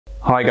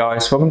Hi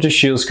guys, welcome to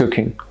Shield's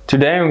Cooking.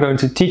 Today I'm going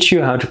to teach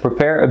you how to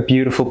prepare a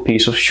beautiful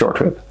piece of short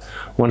rib.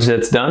 Once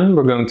that's done,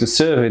 we're going to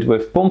serve it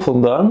with pomme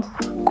fondant,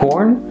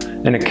 corn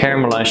and a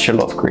caramelized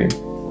shallot cream.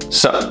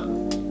 So,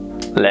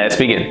 let's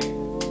begin.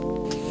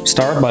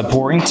 Start by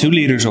pouring 2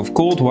 liters of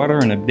cold water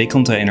in a big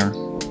container.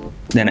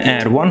 Then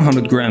add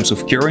 100 grams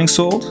of curing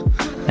salt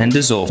and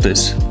dissolve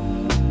this.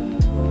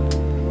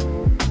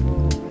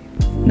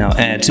 Now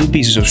add 2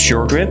 pieces of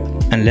short rib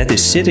and let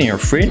this sit in your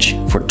fridge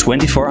for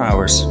 24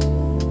 hours.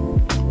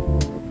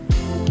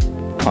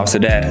 After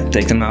that,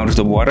 take them out of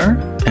the water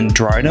and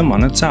dry them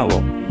on a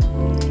towel.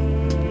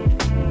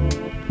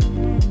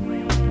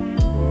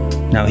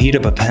 Now heat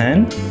up a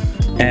pan,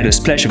 add a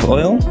splash of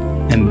oil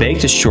and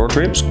bake the short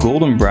ribs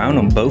golden brown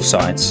on both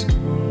sides.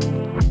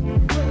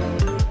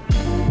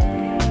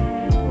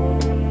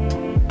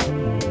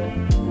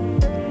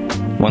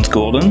 Once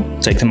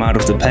golden, take them out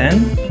of the pan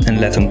and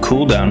let them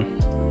cool down.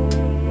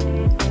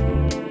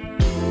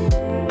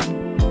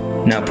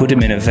 Now put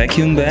them in a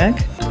vacuum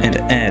bag and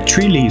add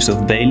 3 leaves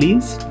of bay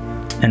leaf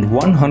and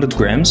 100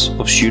 grams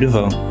of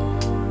veau.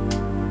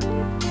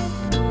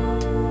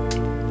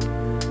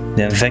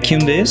 Then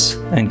vacuum this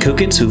and cook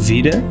it sous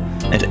vide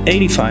at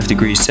 85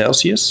 degrees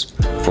Celsius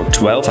for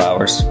 12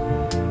 hours.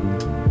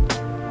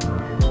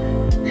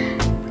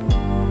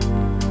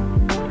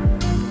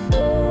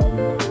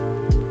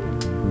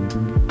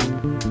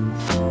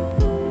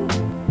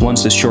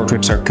 Once the short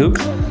ribs are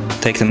cooked,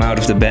 take them out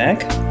of the bag,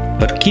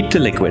 but keep the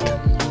liquid.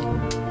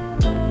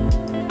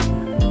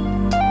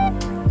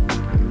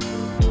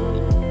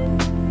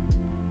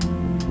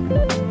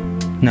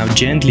 Now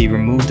gently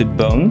remove the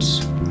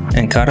bones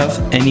and cut off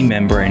any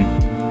membrane.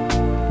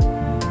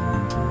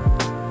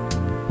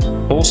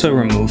 Also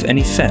remove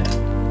any fat.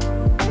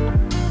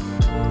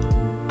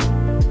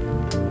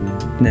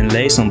 Then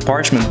lay some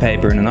parchment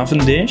paper in an oven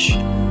dish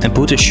and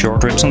put the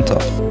short ribs on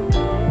top.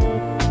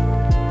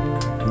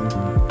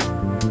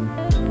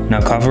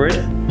 Now cover it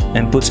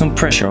and put some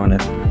pressure on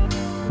it.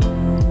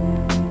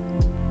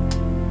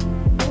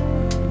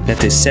 Let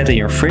this set in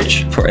your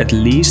fridge for at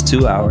least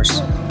 2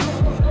 hours.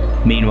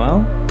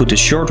 Meanwhile, put the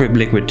short rib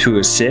liquid through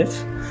a sieve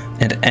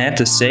and add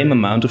the same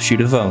amount of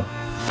veau.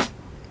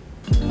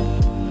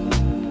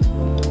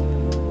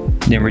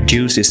 Then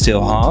reduce this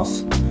till half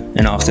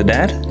and after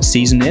that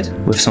season it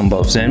with some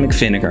balsamic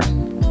vinegar.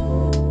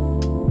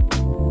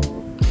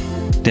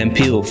 Then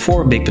peel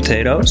 4 big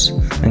potatoes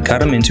and cut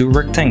them into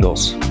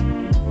rectangles.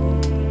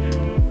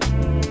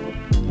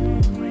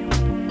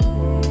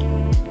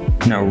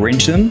 Now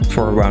rinse them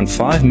for around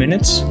 5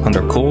 minutes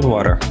under cold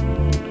water.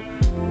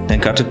 Then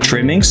cut the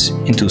trimmings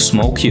into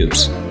small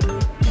cubes.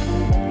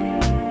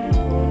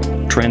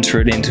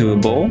 Transfer it into a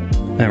bowl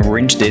and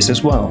rinse this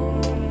as well.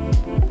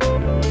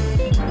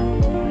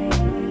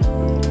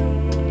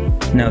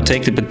 Now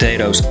take the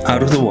potatoes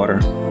out of the water.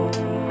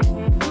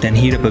 Then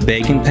heat up a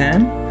baking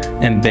pan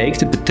and bake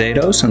the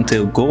potatoes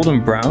until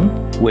golden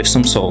brown with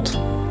some salt.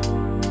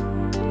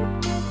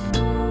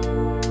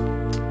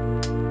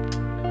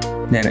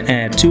 Then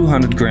add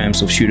 200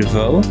 grams of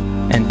veau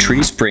and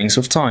 3 sprigs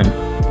of thyme.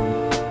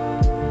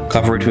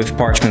 Cover it with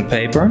parchment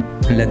paper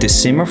and let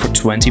this simmer for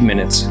 20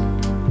 minutes.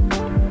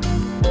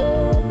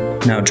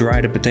 Now dry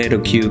the potato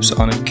cubes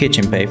on a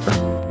kitchen paper.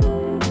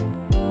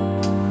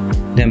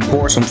 Then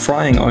pour some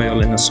frying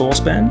oil in a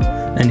saucepan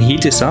and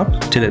heat this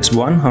up till it's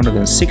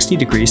 160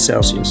 degrees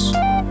Celsius.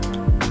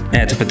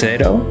 Add the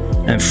potato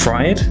and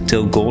fry it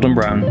till golden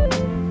brown.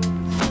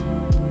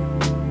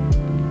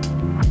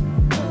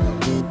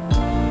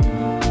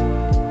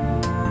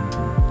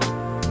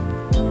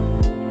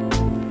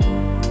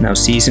 Now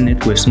season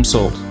it with some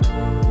salt.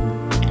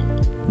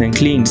 Then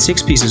clean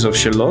 6 pieces of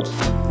shallot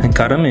and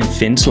cut them in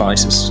thin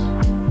slices.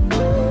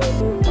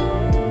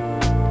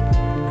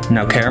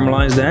 Now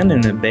caramelize them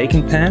in a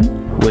baking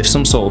pan with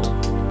some salt.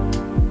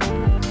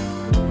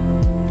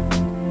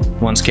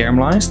 Once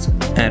caramelized,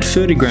 add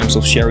 30 grams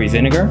of sherry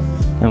vinegar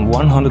and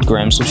 100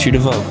 grams of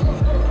veau.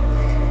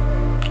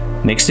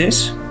 Mix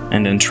this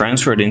and then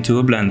transfer it into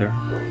a blender.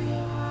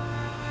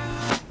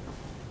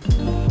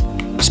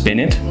 Spin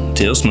it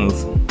till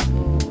smooth.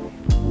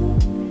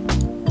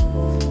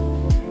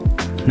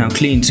 Now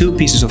clean 2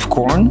 pieces of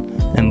corn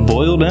and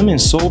boil them in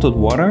salted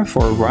water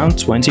for around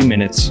 20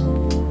 minutes.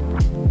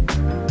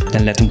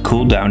 Then let them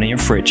cool down in your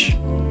fridge.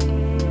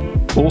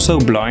 Also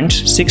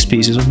blanch 6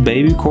 pieces of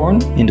baby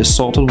corn in the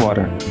salted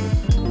water.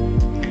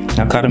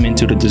 Now cut them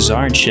into the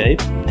desired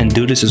shape and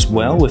do this as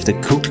well with the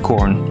cooked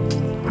corn.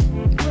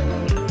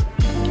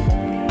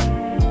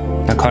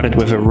 Now cut it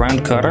with a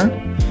round cutter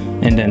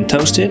and then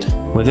toast it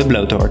with a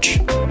blowtorch.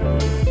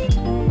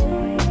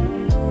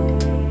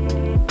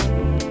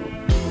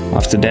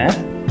 After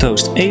that,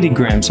 toast 80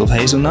 grams of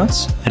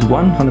hazelnuts at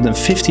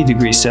 150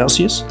 degrees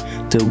Celsius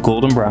till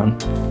golden brown.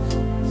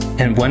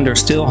 And when they're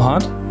still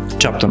hot,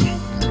 chop them.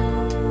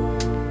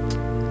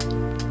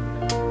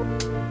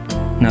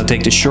 Now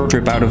take the short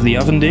rib out of the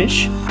oven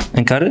dish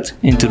and cut it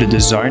into the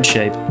desired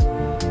shape.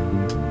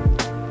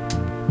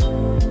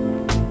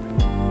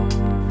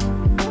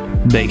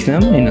 Bake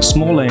them in a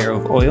small layer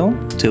of oil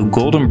till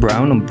golden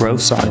brown on both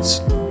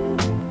sides.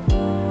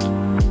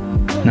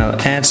 Now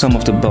add some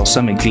of the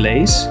balsamic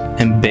glaze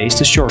and baste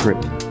the short rib.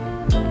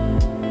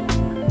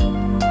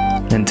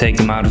 Then take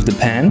them out of the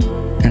pan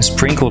and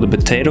sprinkle the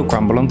potato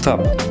crumble on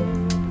top.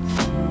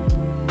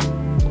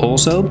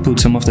 Also put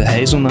some of the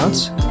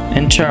hazelnuts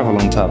and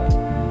charvel on top.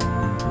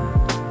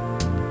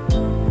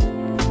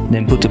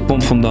 Then put the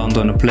pomme fondant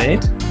on a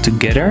plate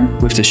together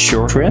with the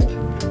short rib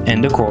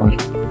and the corn.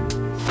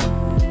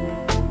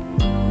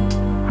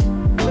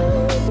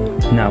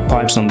 Now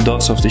pipe some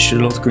dots of the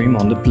shallot cream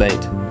on the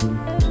plate.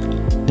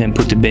 Then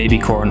put the baby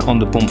corn on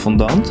the pomme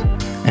fondant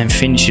and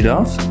finish it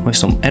off with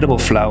some edible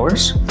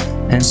flowers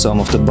and some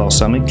of the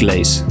balsamic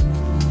glaze.